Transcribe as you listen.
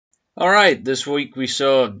Alright, this week we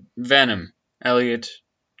saw Venom. Elliot,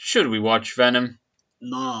 should we watch Venom?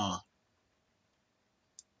 Nah.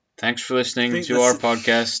 Thanks for listening think to our that's-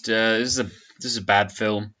 podcast. This is a bad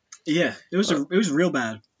film. Yeah, it was real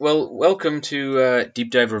bad. Well, welcome to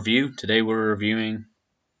Deep Dive Review. Today we're reviewing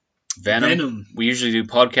Venom. We usually do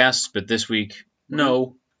podcasts, but this week,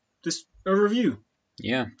 no. Just a review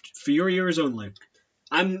Yeah. for your ears only.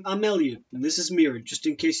 I'm Elliott, and this is Mira, just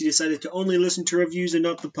in case you decided to only listen to reviews and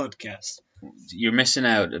not the podcast. You're missing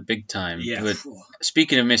out a big time. Yeah. But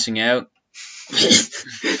speaking of missing out,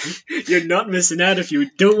 You're not missing out if you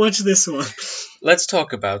don't watch this one. let's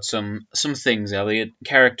talk about some things, Elliot.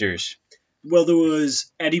 Characters. Well, there was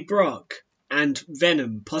Eddie Brock and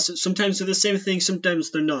Venom. Sometimes they're the same thing,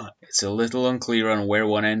 sometimes they're not. It's a little unclear on where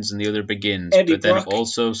one ends and the other begins, Eddie but then Brock.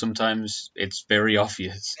 also sometimes it's very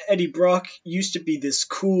obvious. Eddie Brock used to be this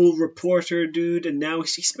cool reporter dude, and now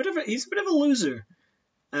he's a bit of a loser.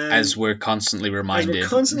 As we're constantly As reminded. we're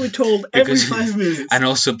constantly told every Because- 5 minutes. And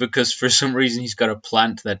also because for some reason he's got a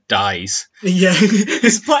plant that dies. Yeah,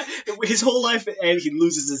 his whole life, and he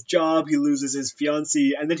loses his job, he loses his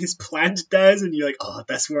fiancée, and then his plant dies, and you're like, oh,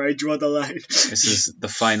 that's where I draw the line. This is the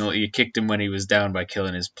final. You kicked him when he was down by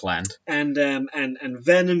killing his plant. And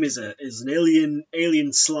Venom is an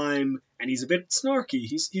alien slime, and he's a bit snarky.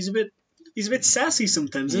 He's a bit sassy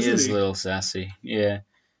sometimes, He isn't is he? a little sassy. Yeah.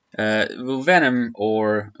 Well, Venom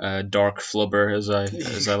or Dark Flubber, as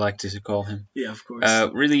I like to call him, Yeah, of course.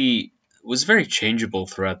 really was very changeable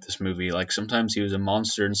throughout this movie. Like sometimes he was a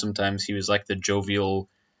monster, and sometimes he was like the jovial,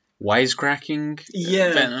 wisecracking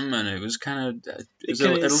Yeah. Venom, and it was kind of it a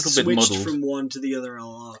kind of little bit switched muddled. from one to the other a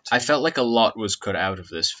lot. I felt like a lot was cut out of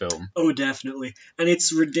this film. Oh, definitely. And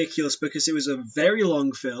it's ridiculous because it was a very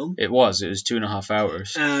long film. It was 2.5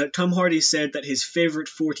 hours. Tom Hardy said that his favorite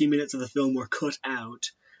 40 minutes of the film were cut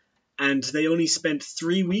out, and they only spent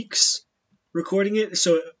 3 weeks recording it.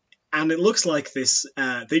 And it looks like this.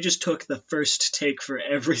 They just took the first take for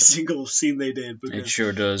every single scene they did. It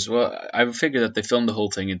sure does. Well, I would figure that they filmed the whole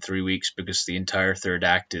thing in 3 weeks because the entire third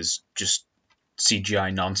act is just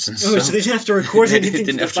CGI nonsense. Oh, so they didn't have to record they anything.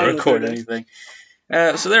 didn't for have the to final record third act.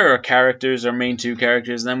 anything. So there are characters, our main two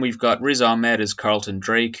characters. And then we've got Riz Ahmed as Carlton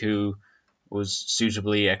Drake, who was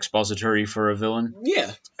suitably expository for a villain. Yeah.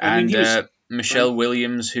 And he was, Michelle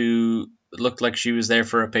Williams, who looked like she was there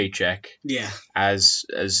for a paycheck, yeah. as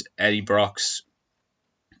Eddie Brock's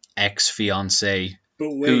ex-fiancée.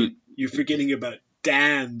 But wait, you're forgetting about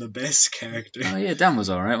Dan, the best character. Oh yeah, Dan was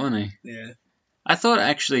alright, wasn't he? Yeah. I thought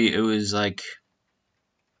actually it was like...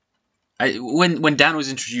 When Dan was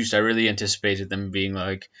introduced, I really anticipated them being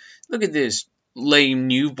like, look at this lame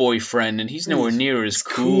new boyfriend, and he's nowhere near as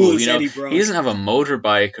cool. as You know, Eddie Brock. he doesn't have a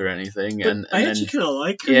motorbike or anything. But and I then, actually kind of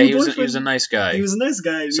like him. yeah, The he was boyfriend. a nice guy. He was a nice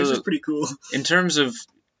guy. He So- was just pretty cool. In terms of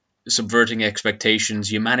subverting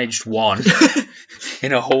expectations, you managed one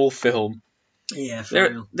in a whole film. Yeah, for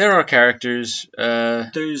real. There are characters.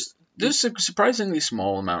 There's There's a surprisingly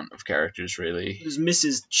small amount of characters, really.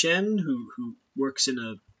 Mrs. Chen who works in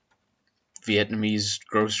a Vietnamese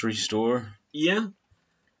grocery store. yeah.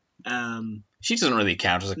 She doesn't really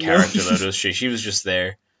count as a character, though, does she? She was just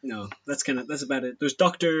there. No, that's about it. There's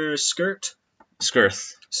Dr. Skirth.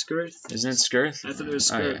 Skirth. Skirth? Isn't it Skirth? I thought it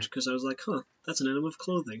was Oh, yeah. Skirth because I was like, huh, that's an item of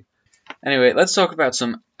clothing. Anyway, let's talk about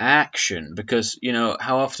some action, because, you know,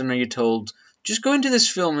 how often are you told, just go into this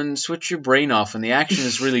film and switch your brain off, and the action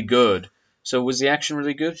is really good. So was the action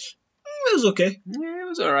really good? It was okay. Yeah, it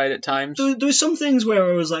was alright at times. There was some things where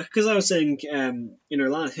I was like, because I was saying in our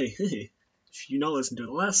last, hey, if you not listen to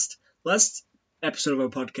the last episode of our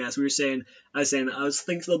podcast, I was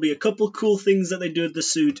thinking there'll be a couple cool things that they do with the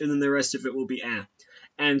suit, and then the rest of it will be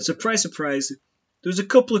And surprise, surprise, there's a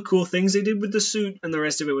couple of cool things they did with the suit, and the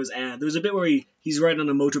rest of it was There was a bit where he's riding on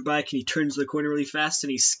a motorbike and he turns the corner really fast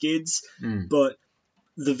and he skids, but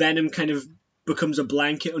the Venom kind of becomes a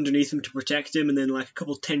blanket underneath him to protect him, and then like a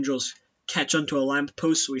couple tendrils catch onto a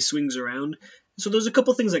lamppost so he swings around. So there's a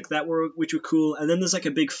couple things like that which were cool, and then there's like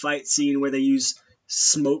a big fight scene where they use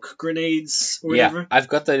smoke grenades or whatever. Yeah, I've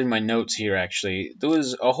got that in my notes here, actually. There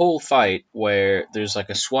was a whole fight where there's like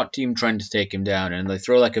a SWAT team trying to take him down, and they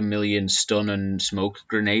throw like a million stun and smoke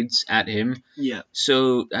grenades at him. Yeah.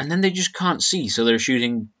 So, and then they just can't see, so they're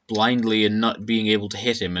shooting blindly and not being able to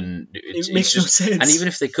hit him, and It makes no sense. And even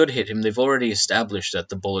if they could hit him, they've already established that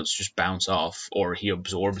the bullets just bounce off, or he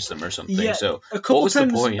absorbs them or something. Yeah, So, a couple what was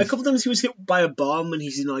times, the point? A couple times he was hit by a bomb and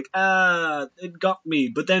he's like, it got me.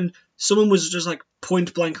 But then someone was just like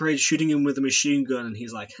point blank range shooting him with a machine gun, and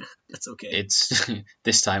he's like, that's okay. It's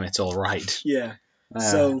this time it's all right. Yeah.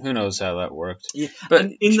 So who knows how that worked? yeah, But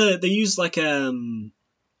and in they use like what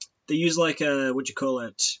you call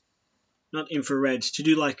it, not infrared, to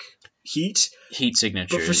do like heat. Heat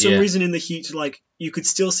signatures. But for some reason in the heat, like you could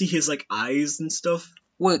still see his like eyes and stuff.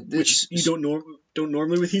 Well, which you don't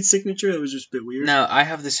normally with heat signature. It was just a bit weird. Now, I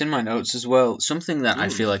have this in my notes as well. Something that I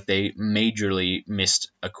feel like they majorly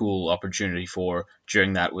missed a cool opportunity for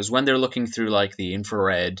during that was when they're looking through like the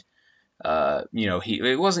infrared. Heat.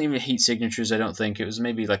 It wasn't even heat signatures. I don't think it was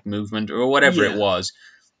maybe like movement or whatever it was.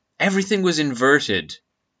 Everything was inverted.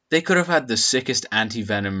 They could have had the sickest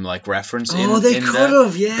anti-Venom like reference in they could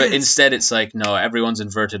have, yeah. But instead it's like, no, everyone's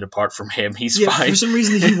inverted apart from him. He's fine. For some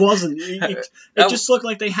reason he wasn't. It just looked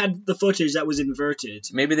like they had the footage that was inverted.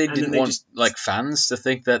 Maybe they didn't want like fans to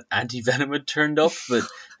think that anti-Venom had turned up, but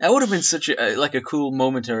that would have been such a cool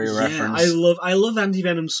momentary reference. I love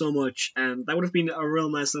anti-Venom so much, and that would have been a real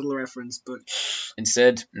nice little reference, but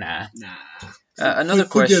instead, nah. Another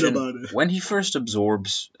question: when he first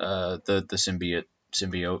absorbs the symbiote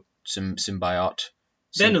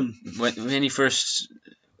Venom. When he first,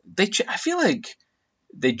 I feel like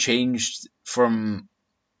they changed from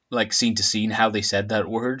like scene to scene how they said that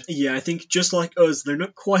word. Yeah, I think just like us, they're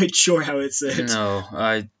not quite sure how it's said.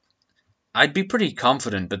 No, I'd be pretty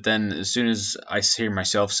confident, but then as soon as I hear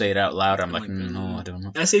myself say it out loud, I'm like, no, I don't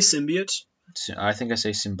know. I say symbiote. I think I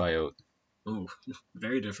say symbiote. Oh,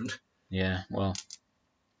 very different. Yeah, well,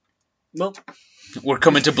 we're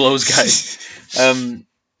coming to blows, guys.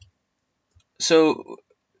 So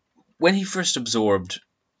when he first absorbed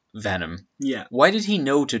Venom, why did he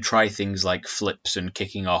know to try things like flips and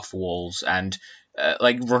kicking off walls and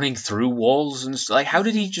like running through walls and like how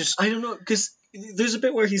did he just? I don't know, because there's a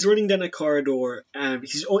bit where he's running down a corridor and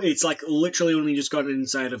it's like literally only just gotten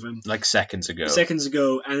inside of him, like seconds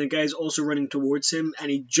ago, and the guy's also running towards him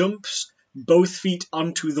and he jumps both feet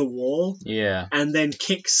onto the wall, and then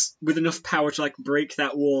kicks with enough power to like break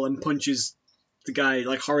that wall and punches the guy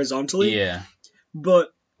like horizontally. But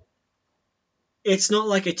it's not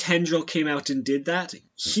like a tendril came out and did that.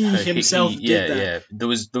 He himself did that. Yeah. There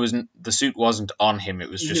was the suit wasn't on him. It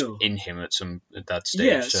was just in him at that stage.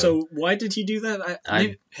 Yeah. So why did he do that?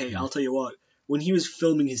 I'll tell you what. When he was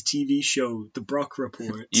filming his TV show, The Brock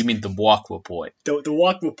Report. You mean The Walk Report? The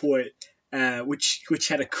Walk Report. Which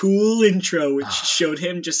had a cool intro, which showed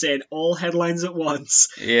him just saying all headlines at once.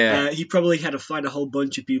 He probably had to find a whole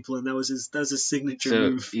bunch of people, and that was his signature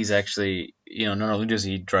move. He's actually, not only does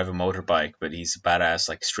he drive a motorbike, but he's a badass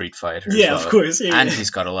like street fighter. Yeah, of course. And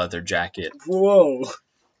he's got a leather jacket. Whoa.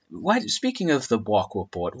 Speaking of the Walk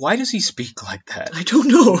Report, why does he speak like that? I don't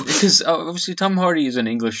know. Because obviously Tom Hardy is an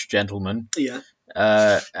English gentleman. Yeah.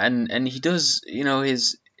 And he does,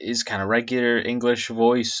 his kind of regular English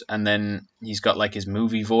voice, and then he's got like his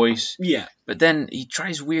movie voice. Yeah. But then he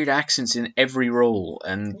tries weird accents in every role,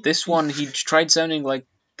 and this one he tried sounding like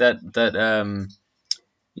that the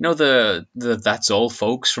That's All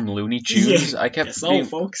Folks from Looney Tunes. I kept That's all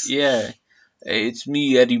folks. Yeah. Hey, it's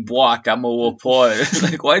me, Eddie Block. I'm a report.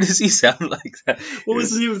 Like, why does he sound like that? What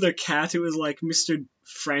was the name of their cat? It was like Mr.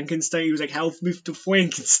 Frankenstein. He was like, "Help Mr.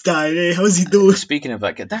 Frankenstein. Hey, how's he doing?" Speaking of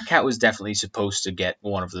that cat was definitely supposed to get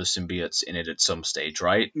one of the symbiotes in it at some stage,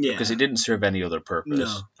 right? Yeah. Because it didn't serve any other purpose.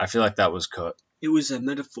 No. I feel like that was cut. It was a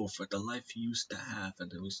metaphor for the life he used to have,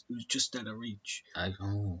 and it was just out of reach. Yeah.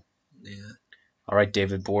 All right,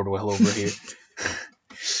 David Bordwell over here.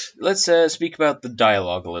 Let's speak about the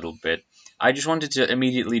dialogue a little bit. I just wanted to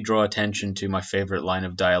immediately draw attention to my favorite line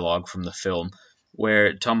of dialogue from the film,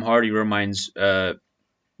 where Tom Hardy reminds the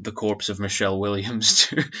corpse of Michelle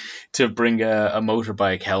Williams to bring a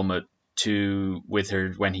motorbike helmet with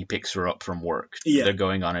her when he picks her up from work. Yeah. They're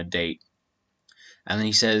going on a date. And then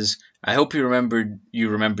he says, "I hope you remember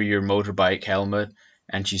your motorbike helmet."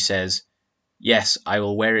 And she says, "Yes, I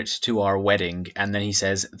will wear it to our wedding." And then he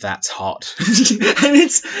says, "That's hot." And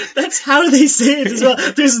that's how they say it as well.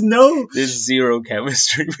 There's zero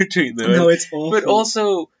chemistry between them. No, it's awful. But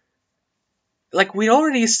also, like, we'd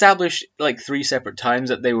already established like 3 separate times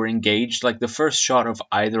that they were engaged. Like, the first shot of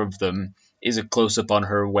either of them is a close-up on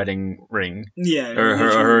her wedding ring. Yeah. Or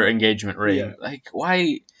her engagement ring. Yeah. Like,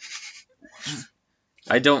 why?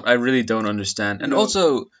 I really don't understand. And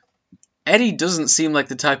also, Eddie doesn't seem like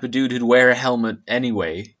the type of dude who'd wear a helmet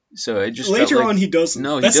anyway. So it just later on he doesn't.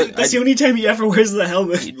 No, that's the only time he ever wears the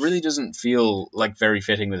helmet. It really doesn't feel like very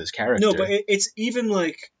fitting with his character. No, but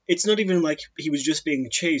it's not even like he was just being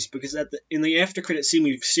chased, because in the after credit scene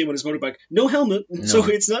we see him on his motorbike, no helmet. No. So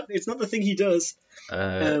it's not the thing he does.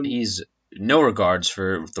 He's no regards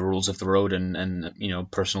for the rules of the road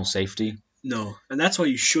and personal safety. No, and that's why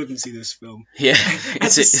you shouldn't see this film. Yeah,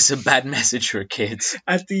 it's a bad message for kids.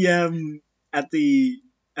 At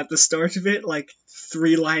the start of it, like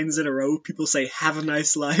 3 lines in a row, people say "Have a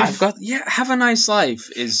nice life." "Have a nice life"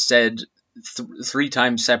 is said 3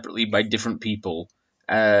 times separately by different people.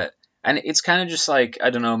 And it's kind of just like, I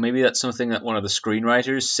don't know, maybe that's something that one of the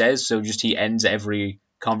screenwriters says, so just he ends every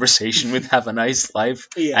conversation with "Have a nice life,"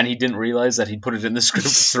 Yeah. and he didn't realize that he put it in the script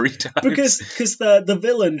 3 times. Because the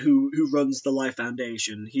villain who runs the Life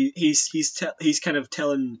Foundation, he's kind of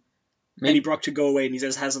telling Eddie Brock to go away, and he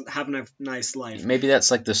says, "Have a nice life." Maybe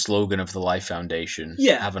that's like the slogan of the Life Foundation.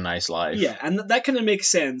 Yeah. Have a nice life. Yeah, and that kind of makes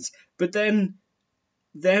sense. But then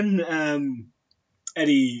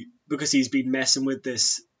Eddie, because he's been messing with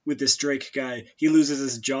this Drake guy, he loses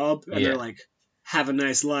his job, and they're like, "Have a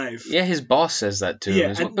nice life." Yeah, his boss says that to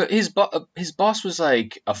him as well. But his boss was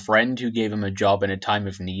like a friend who gave him a job in a time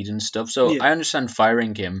of need and stuff. So I understand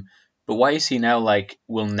firing him, but why is he now like,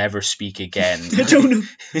 "We'll never speak again"? I don't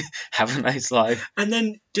know. Have a nice life. And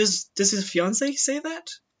then does his fiance say that?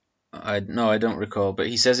 No, I don't recall, but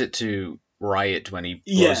he says it to Riot when he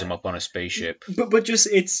blows him up on a spaceship. But just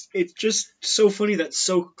it's just so funny that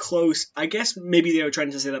so close. I guess maybe they were trying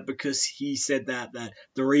to say that because he said that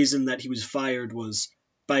the reason that he was fired was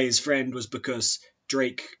by his friend was because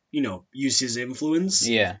Drake, used his influence.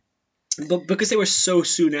 Yeah. But because they were so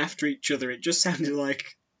soon after each other, it just sounded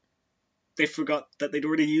like they forgot that they'd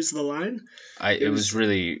already used the line. It was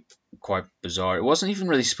really quite bizarre. It wasn't even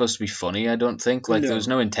really supposed to be funny, I don't think. Like, there was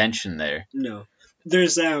no intention there. No.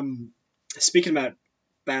 There's speaking about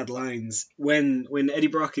bad lines, when Eddie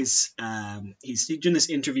Brock is he's doing this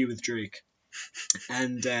interview with Drake,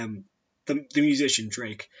 and the musician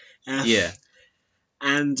Drake,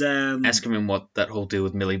 and asking him what that whole deal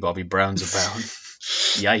with Millie Bobby Brown's about.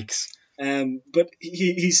 Yikes. But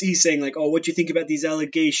he's saying like, "Oh, what do you think about these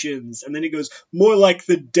allegations?" And then he goes, "More like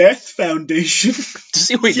the Death Foundation."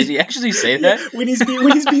 Wait, did he actually say that? Yeah, when he's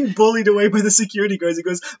being bullied away by the security guards, he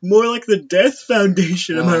goes, "More like the Death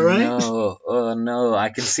Foundation." Am I right? No. Oh no, I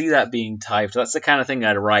can see that being typed. That's the kind of thing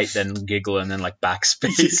I'd write, then giggle, and then like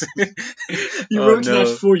backspace. You wrote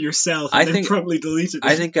that for yourself, and then promptly deleted it.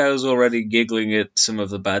 I think I was already giggling at some of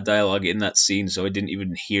the bad dialogue in that scene, so I didn't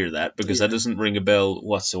even hear that because that doesn't ring a bell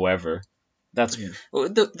whatsoever. That's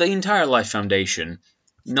the entire Life Foundation.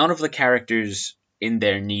 None of the characters in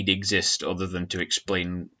there need exist other than to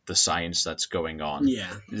explain the science that's going on.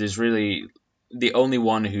 Yeah. There's really the only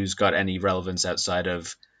one who's got any relevance outside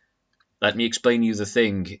of "let me explain you the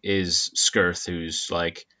thing" is Skirth, who's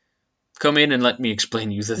like, "come in and let me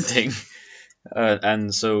explain you the thing."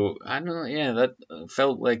 And so I don't know. Yeah, that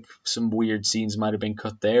felt like some weird scenes might have been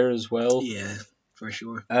cut there as well. Yeah, for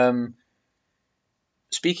sure.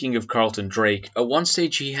 Speaking of Carlton Drake, at one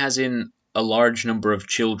stage he has in a large number of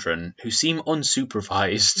children who seem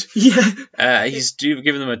unsupervised. Yeah. He's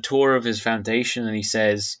giving them a tour of his foundation, and he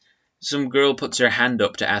says, some girl puts her hand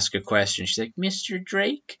up to ask a question. She's like, "Mr.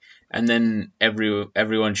 Drake?" And then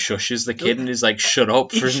everyone shushes the kid and is like, "Shut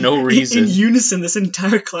up," for no reason. In unison, this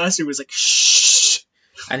entire classroom was like, "Shh."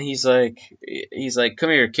 And he's like, "Come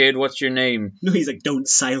here, kid, what's your name?" No, he's like, "Don't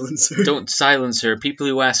silence her." "Don't silence her. People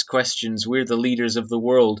who ask questions, we're the leaders of the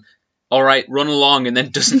world." "All right, run along," and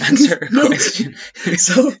then doesn't answer her question.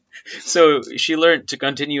 So she learned to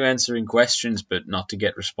continue answering questions, but not to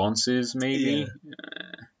get responses, maybe.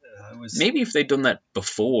 Maybe if they'd done that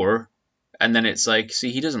before, and then it's like,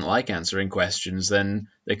 see, he doesn't like answering questions, then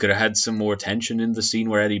they could have had some more tension in the scene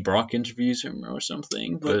where Eddie Brock interviews him or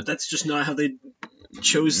something. But that's just not how they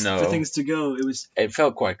chose for things to go. It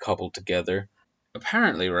felt quite coupled together.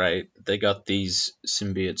 Apparently, right, they got these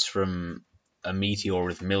symbiotes from a meteor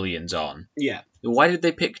with millions on. Yeah. Why did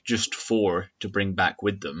they pick just 4 to bring back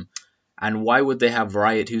with them? And why would they have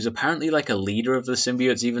Riot, who's apparently like a leader of the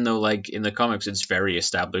symbiotes, even though like in the comics it's very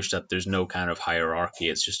established that there's no kind of hierarchy,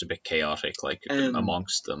 it's just a bit chaotic like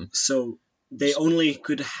amongst them. So they only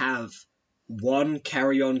could have one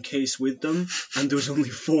carry-on case with them, and there was only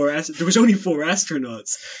 4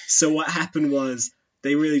 astronauts. So what happened was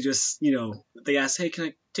they really just, they asked, "Hey, can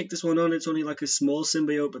I take this one on? It's only like a small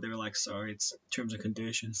symbiote," but they were like, "Sorry, it's terms and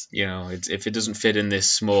conditions." If it doesn't fit in this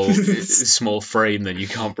small frame, then you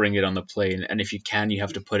can't bring it on the plane. And if you can, you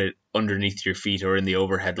have to put it underneath your feet or in the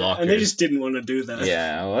overhead locker. And they just didn't want to do that.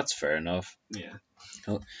 Yeah, well, that's fair enough. Yeah.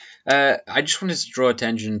 I just wanted to draw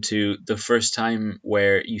attention to the first time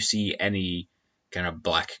where you see any kind of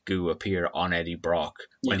black goo appear on Eddie Brock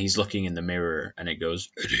when he's looking in the mirror, and it goes,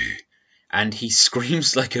 "Eddie." And he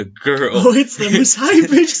screams like a girl. Oh, it's the most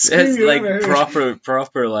high-pitched scream It's you've like ever heard.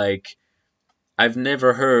 proper, like, I've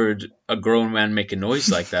never heard a grown man make a noise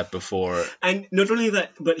like that before. And not only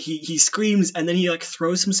that, but he screams, and then he like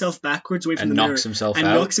throws himself backwards away from the mirror. Knocks himself out.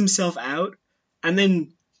 And knocks himself out. And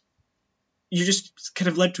then you're just kind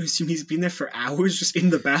of led to assume he's been there for hours just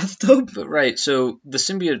in the bathtub. But right, so the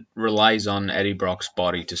symbiote relies on Eddie Brock's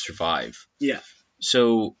body to survive. Yeah.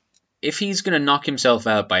 So if he's going to knock himself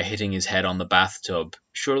out by hitting his head on the bathtub,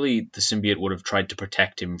 surely the symbiote would have tried to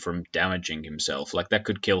protect him from damaging himself. Like, that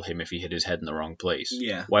could kill him if he hit his head in the wrong place.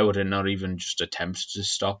 Yeah. Why would it not even just attempt to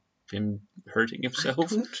stop him hurting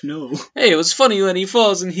himself? I don't know. Hey, it was funny when he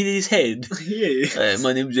falls and hit his head. Yeah.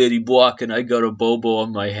 My name's Eddie Brock and I got a bobo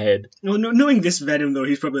on my head. Well, knowing this Venom, though,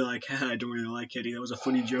 he's probably like, I don't really like Eddie. That was a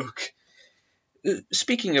funny joke.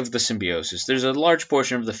 Speaking of the symbiosis, there's a large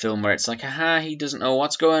portion of the film where it's like, he doesn't know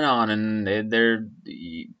what's going on, and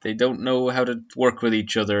they don't know how to work with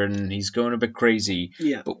each other, and he's going a bit crazy.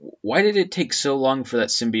 Yeah. But why did it take so long for that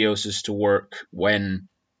symbiosis to work when,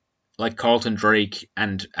 like, Carlton Drake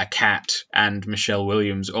and a cat and Michelle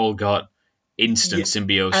Williams all got instant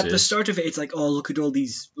symbiosis? At the start of it, it's like, look at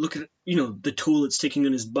the toll it's taking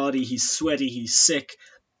on his body. He's sweaty, he's sick,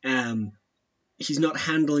 he's not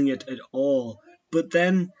handling it at all. But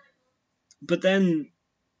then,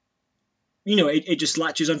 it just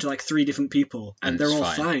latches onto like 3 different people, and they're all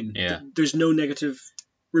fine. Yeah. There's no negative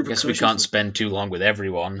repercussions. I guess we can't spend too long with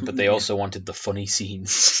everyone, but they also wanted the funny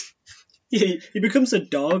scenes. Yeah, he becomes a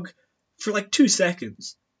dog for like 2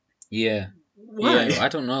 seconds. Yeah. Why? Yeah, I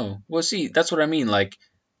don't know. Well, see, that's what I mean. Like,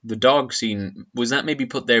 the dog scene, was that maybe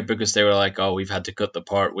put there because they were like, we've had to cut the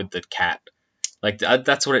part with the cat? Like,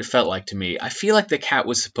 that's what it felt like to me. I feel like the cat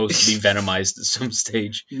was supposed to be venomized at some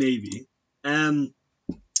stage. Maybe.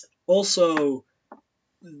 Also,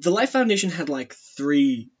 the Life Foundation had like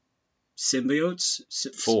 3 symbiotes.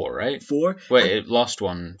 4, right? 4. Wait, it lost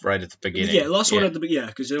one right at the beginning. Yeah, it lost one at the beginning. Yeah,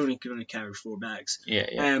 because they could only carry 4 bags.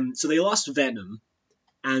 Yeah. So they lost Venom,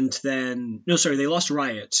 and then they lost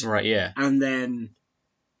Riot. Right. Yeah. And then,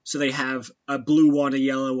 so they have a blue one, a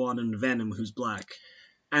yellow one, and Venom, who's black.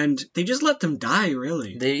 And they just let them die,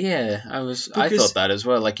 really. I thought that as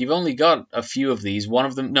well. Like, you've only got a few of these. 2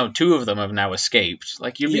 of them have now escaped.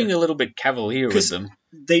 Like, you're being a little bit cavalier with them.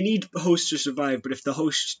 They need hosts to survive, but if the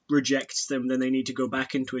host rejects them, then they need to go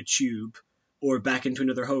back into a tube or back into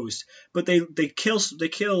another host. But they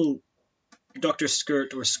kill Dr.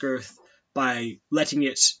 Skirt or Skirth by letting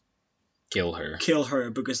it kill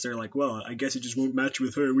her because they're like, well, I guess it just won't match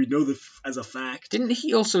with her. We know as a fact. Didn't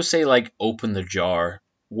he also say, like, open the jar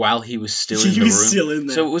while he was still in the room? He was still in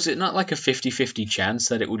there. So was it not like a 50-50 chance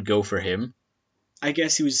that it would go for him? I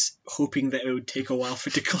guess he was hoping that it would take a while for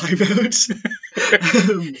it to climb out.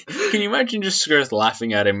 Can you imagine just Skirth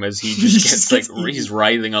laughing at him as he just gets he's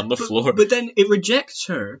writhing on the floor? But then it rejects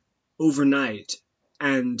her overnight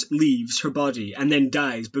and leaves her body and then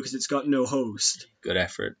dies because it's got no host. Good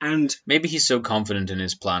effort. And maybe he's so confident in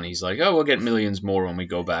his plan, he's like, we'll get millions more when we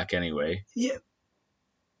go back anyway. Yeah.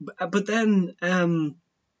 But then,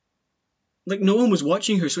 no one was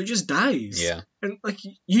watching her, so it just dies. Yeah. And,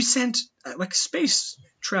 you sent, space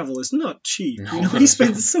travel is not cheap. No. You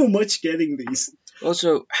spent so much getting these.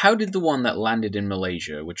 Also, how did the one that landed in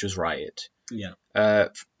Malaysia, which was Riot? Yeah.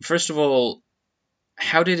 First of all,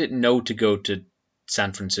 how did it know to go to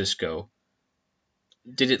San Francisco?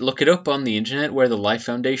 Did it look it up on the internet where the Life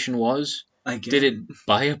Foundation was? I guess. Did it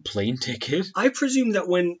buy a plane ticket? I presume that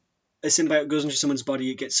when a symbiote goes into someone's body,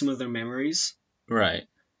 it gets some of their memories. Right.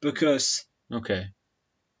 Because... Okay.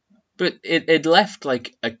 But it left,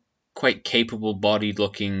 like, a quite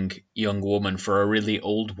capable-bodied-looking young woman for a really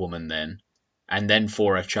old woman then. And then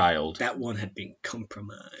for a child. That one had been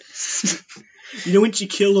compromised. When she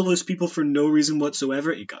killed all those people for no reason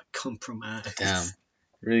whatsoever, it got compromised. Damn.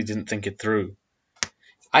 Really didn't think it through.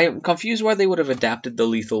 I am confused why they would have adapted the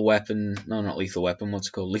Lethal Weapon... No, not Lethal Weapon. What's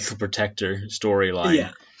it called? Lethal Protector storyline.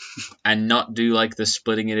 Yeah. And not do, like, the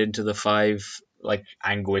splitting it into the 5... like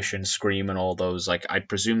Anguish and Scream and all those. Like, I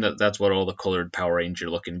presume that's what all the colored Power Ranger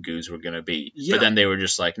looking goos were gonna be. Yeah. But then they were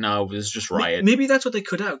just like, no, it was just Riot. Maybe that's what they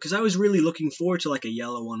cut out, because I was really looking forward to like a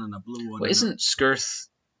yellow one and a blue one. Well, isn't Skirth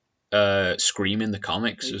Scream in the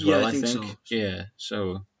comics as well? I think. So. Yeah,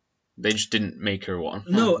 so they just didn't make her one.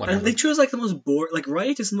 No, and they chose like the most boring. Like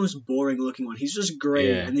Riot is the most boring looking one. He's just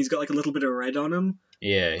grey and he's got like a little bit of red on him.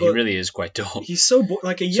 Yeah, he really is quite dull. He's so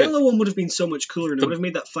like a yellow one would have been so much cooler, and it would have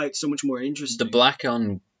made that fight so much more interesting. The black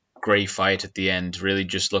on grey fight at the end really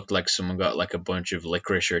just looked like someone got like a bunch of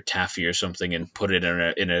licorice or taffy or something and put it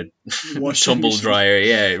in a tumble dryer.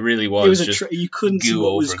 Yeah, it really was. It was just you couldn't see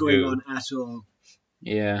what was going on at all.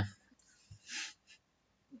 Yeah.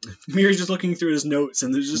 We were just looking through his notes,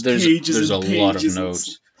 and there's pages there's and a pages lot of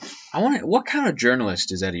notes. What kind of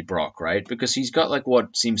journalist is Eddie Brock, right? Because he's got like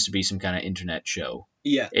what seems to be some kind of internet show.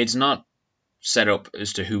 Yeah. It's not set up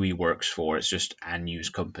as to who he works for. It's just a news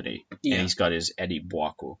company, Yeah. and he's got his Eddie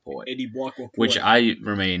Bwako report, Eddie Bwako. which I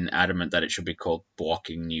remain adamant that it should be called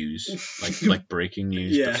Bwaking News, like breaking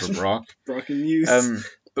news, Yeah. but for Brock. Breaking news.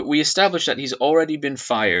 But we established that he's already been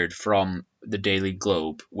fired from the Daily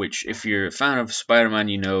Globe, which, if you're a fan of Spider-Man,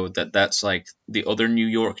 you know that that's like the other New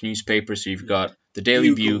York newspaper. So you've got the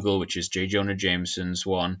Daily Bugle, which is J. Jonah Jameson's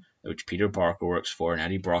one, which Peter Parker works for, and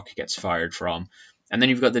Eddie Brock gets fired from. And then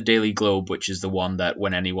you've got the Daily Globe, which is the one that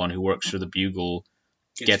when anyone who works for the Bugle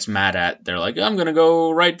gets mad at, they're like, I'm going to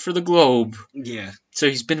go write for the Globe. Yeah. So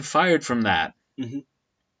he's been fired from that. Mm-hmm.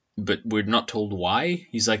 But we're not told why.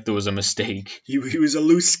 He's like, there was a mistake. He was a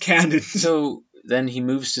loose cannon. So then he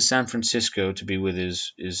moves to San Francisco to be with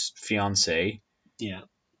his fiancée. Yeah.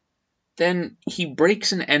 Then he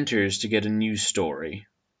breaks and enters to get a news story.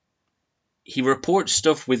 He reports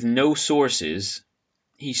stuff with no sources.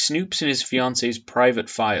 He snoops in his fiancée's private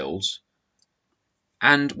files.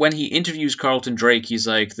 And when he interviews Carlton Drake, he's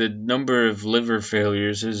like, the number of liver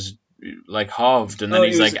failures is like halved, and then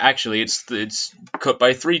he's like, actually, it's cut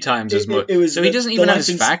by 3 times as much. So he doesn't even have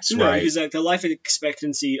his facts right. He's like, the life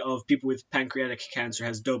expectancy of people with pancreatic cancer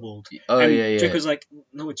has doubled. Oh, and yeah. Drake was like,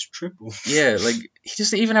 no, it's triple. Yeah, like, he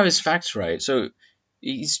doesn't even have his facts right. So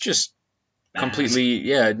he's just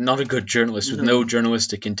completely, not a good journalist with no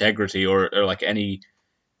journalistic integrity or like any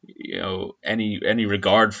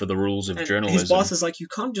regard for the rules of journalism. His boss is like, you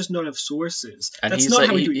can't just not have sources. And That's he's not like,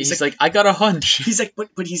 how we do it. He's like, I got a hunch. He's like,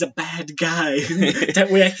 but he's a bad guy. That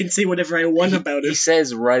way I can say whatever I want about him. He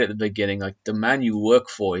says right at the beginning, like, the man you work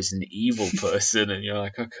for is an evil person, and you're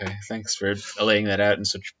like, okay, thanks for laying that out in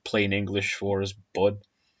such plain English for us, bud.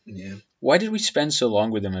 Yeah. Why did we spend so long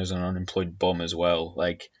with him as an unemployed bum as well?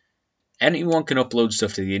 Like, anyone can upload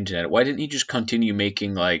stuff to the internet. Why didn't he just continue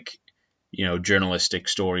making, like, journalistic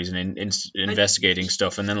stories and investigating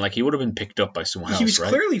stuff, and then like he would have been picked up by someone else. He was right?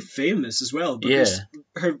 clearly famous as well, because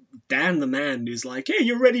her Dan the man is like, hey,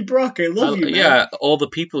 you're Eddie Brock, I love you, man. Yeah, all the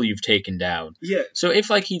people you've taken down. Yeah. So if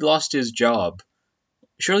like he lost his job,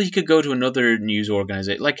 surely he could go to another news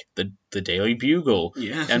organization like the Daily Bugle,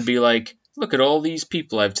 and be like, look at all these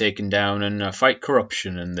people I've taken down and fight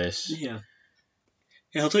corruption and this. Yeah.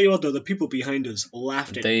 Yeah, I'll tell you what, though, the people behind us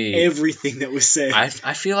laughed at everything that was said.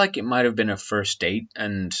 I feel like it might have been a first date,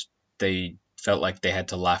 and they felt like they had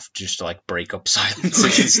to laugh just to like break up silence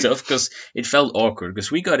and stuff, because it felt awkward,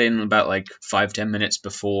 because we got in about like 5-10 minutes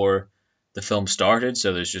before the film started,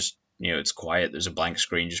 so there's just, it's quiet, there's a blank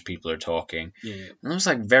screen, just people are talking. Yeah. And there was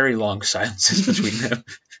like very long silences between them.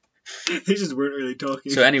 They just weren't really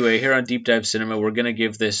talking. So anyway, here on Deep Dive Cinema, we're going to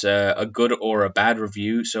give this a good or a bad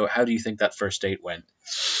review. So how do you think that first date went?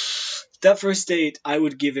 That first date, I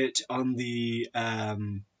would give it on the,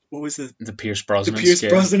 what was it? The Pierce Brosnan The Pierce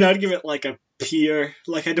scale. Brosnan, I'd give it like a peer.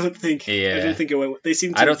 Like, I don't think it went, they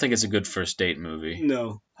seem to... I don't think it's a good first date movie.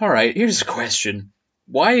 No. Alright, here's a question.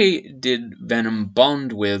 Why did Venom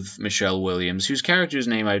bond with Michelle Williams, whose character's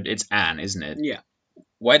name, it's Anne, isn't it? Yeah.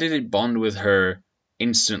 Why did it bond with her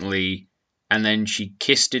instantly, and then she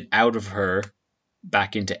kissed it out of her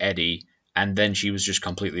back into Eddie, and then she was just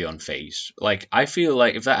completely unfazed? Like, I feel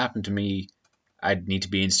like if that happened to me, I'd need to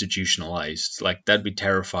be institutionalized. Like, that'd be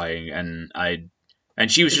terrifying,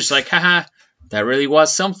 and she was just like, haha, that really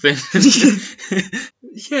was something.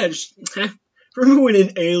 Yeah, just, remember when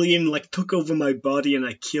an alien like took over my body and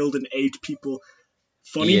I killed and ate people?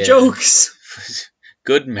 Funny jokes.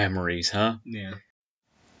 Good memories, huh? Yeah.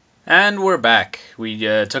 And we're back. We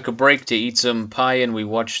took a break to eat some pie, and we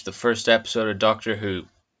watched the first episode of Doctor Who.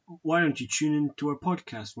 Why don't you tune into our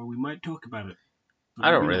podcast where we might talk about it?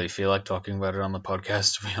 I don't really feel like talking about it on the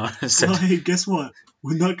podcast, to be honest. Well, hey, guess what?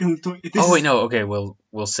 We're not going to talk... Okay,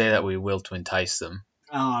 we'll say that we will to entice them.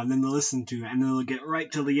 And then they'll listen to it, and then they'll get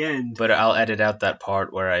right till the end. But I'll edit out that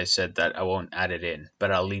part where I said that I won't add it in,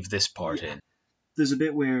 but I'll leave this part in. There's a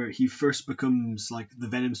bit where he first becomes, like, the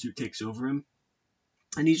Venom suit takes over him,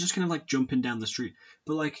 and he's just kind of, like, jumping down the street.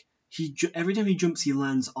 But, like, every time he jumps, he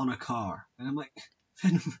lands on a car. And I'm like,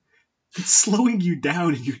 Venom, it's slowing you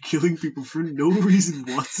down and you're killing people for no reason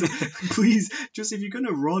whatsoever. Please, just if you're going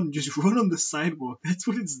to run, just run on the sidewalk. That's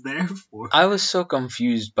what it's there for. I was so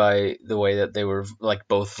confused by the way that they were, like,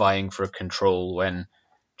 both vying for control when...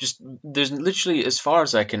 there's literally, as far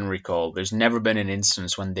as I can recall, there's never been an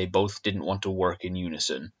instance when they both didn't want to work in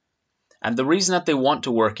unison. And the reason that they want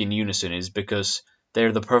to work in unison is because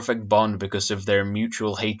they're the perfect bond because of their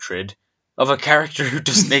mutual hatred of a character who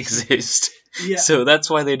doesn't exist. Yeah. So that's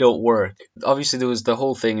why they don't work. Obviously, there was the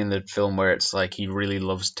whole thing in the film where it's like he really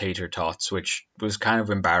loves tater tots, which was kind of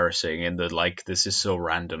embarrassing in the, like, this is so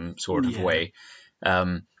random sort of way.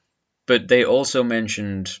 But they also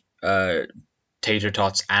mentioned tater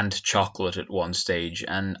tots and chocolate at one stage.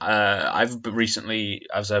 And I've recently,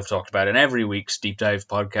 as I've talked about in every week's deep dive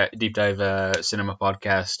cinema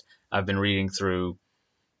podcast, I've been reading through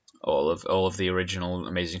all of the original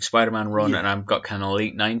Amazing Spider-Man run, and I've got kind of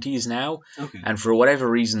late 90s now. Okay. And for whatever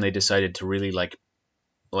reason, they decided to really like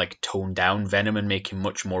tone down Venom and make him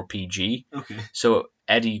much more PG. Okay. So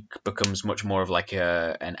Eddie becomes much more of like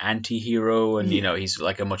an anti-hero, and he's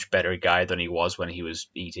like a much better guy than he was when he was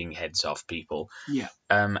eating heads off people. Yeah.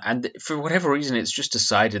 And for whatever reason, it's just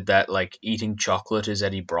decided that like eating chocolate as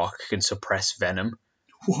Eddie Brock can suppress Venom.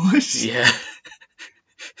 What? Yeah.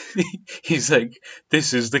 He's like,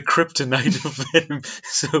 this is the kryptonite of Venom.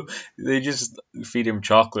 So they just feed him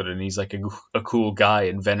chocolate, and he's like a cool guy,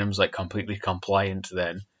 and Venom's like completely compliant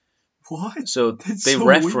then. What? So they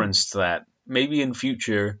referenced that. Maybe in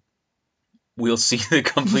future we'll see the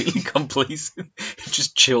completely complacent,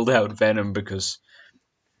 just chilled out Venom, because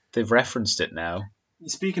they've referenced it now.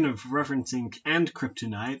 Speaking of referencing and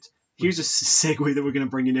kryptonite, here's a segue that we're going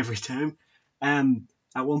to bring in every time.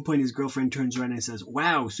 At one point, his girlfriend turns around and says,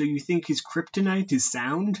 "Wow, so you think his kryptonite is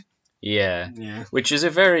sound?" Yeah. Which is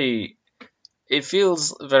it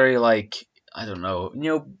feels very like, I don't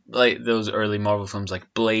know, like those early Marvel films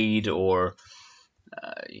like Blade, or,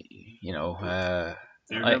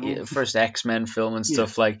 first X-Men film and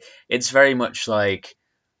stuff. Like, it's very much like,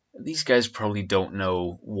 these guys probably don't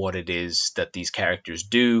know what it is that these characters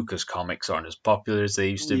do, because comics aren't as popular as they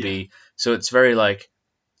used to be. So it's very like,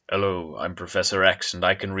 hello, I'm Professor X, and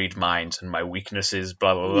I can read minds, and my weakness is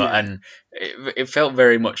blah, blah, blah. And it felt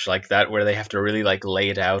very much like that, where they have to really, like, lay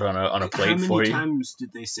it out on a plate for you. How many times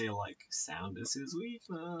did they say, like, sound is his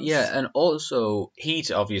weakness? Yeah, and also,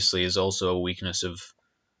 heat, obviously, is also a weakness of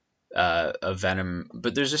Venom.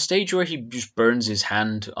 But there's a stage where he just burns his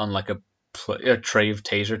hand on, like, a tray of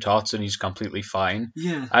tater tots, and he's completely fine.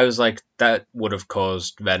 Yeah. I was like, that would have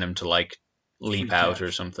caused Venom to, like, leap out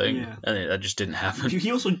or something, and that just didn't happen.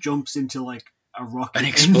 He also jumps into like a rocket, an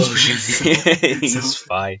explosion. He's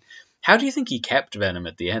fine. How do you think he kept Venom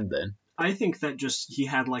at the end then? I think that just he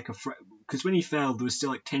had like because when he fell, there was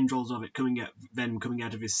still like tendrils of it Venom coming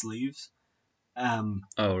out of his sleeves. Oh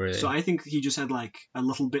really? So I think he just had like a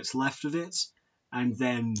little bits left of it, and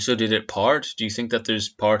then. So did it part? Do you think that there's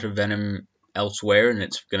part of Venom elsewhere, and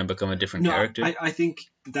it's going to become a different character? I think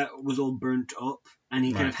that was all burnt up. And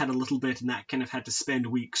he kind of had a little bit, and that kind of had to spend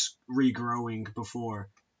weeks regrowing before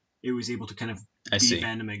it was able to kind of be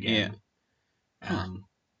Venom again. Yeah.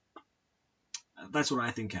 That's what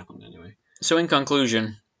I think happened anyway. So in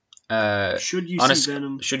conclusion, should you see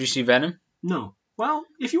Venom? Should you see Venom? No. Well,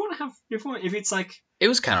 if you want to have, if it's like, it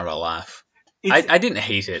was kind of a laugh. I didn't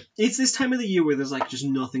hate it. It's this time of the year where there's like just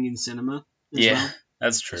nothing in cinema. Well.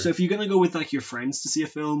 That's true. So if you're gonna go with like your friends to see a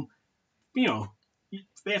film,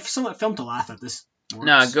 they have some film to laugh at. This.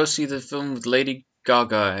 Nah, go see the film with Lady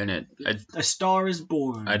Gaga in it. A Star is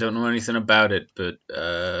Born. I don't know anything about it, but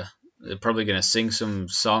they're probably going to sing some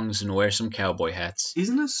songs and wear some cowboy hats.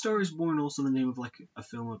 Isn't A Star is Born also the name of like a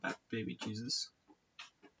film about baby Jesus?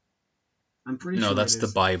 I'm pretty sure. No, that's the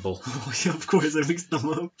Bible. Oh, yeah, of course, I mixed them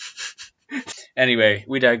up. Anyway,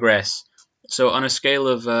 we digress. So on a scale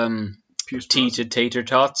of tea to tater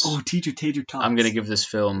tots. Oh, tea to tater tots. I'm going to give this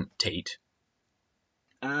film Tate.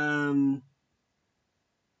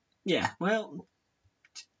 Yeah, well,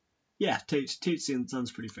 Tate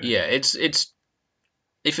sounds pretty fair. Yeah, it's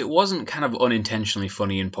if it wasn't kind of unintentionally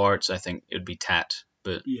funny in parts, I think it'd be Tat.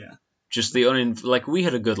 But just the we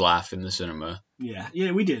had a good laugh in the cinema.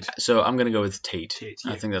 Yeah, we did. So I'm gonna go with Tate.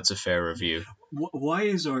 I think that's a fair review. Why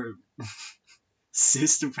is our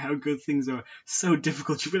system for how good things are so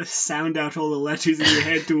difficult? You've got to sound out all the letters in your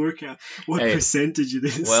head to work out what percentage it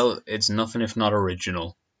is. Well, it's nothing if not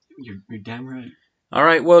original. You're damn right. All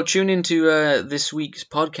right, well, tune into this week's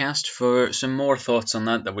podcast for some more thoughts on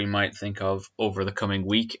that we might think of over the coming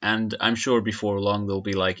week. And I'm sure before long there'll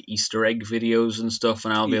be like Easter egg videos and stuff,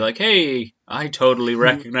 and I'll be like, hey, I totally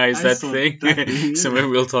recognize that thing. So maybe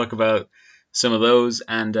we'll talk about some of those.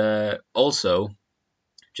 And also,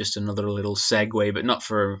 just another little segue, but not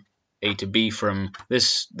for A to B, from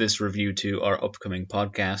this review to our upcoming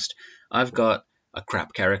podcast. I've got a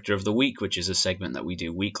crap character of the week, which is a segment that we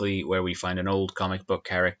do weekly where we find an old comic book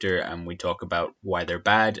character and we talk about why they're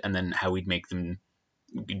bad and then how we'd make them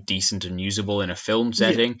decent and usable in a film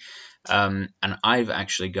setting. And I've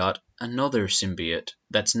actually got another symbiote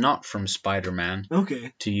that's not from Spider-Man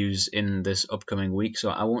to use in this upcoming week, so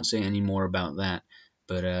I won't say any more about that.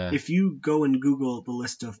 But if you go and Google the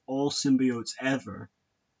list of all symbiotes ever,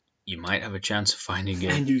 you might have a chance of finding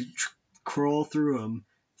it. And you crawl through them,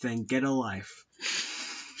 then get a life.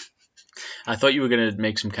 I thought you were gonna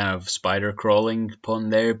make some kind of spider crawling pun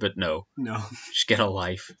there, but no. No. Just get a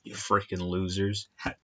life, you freaking losers.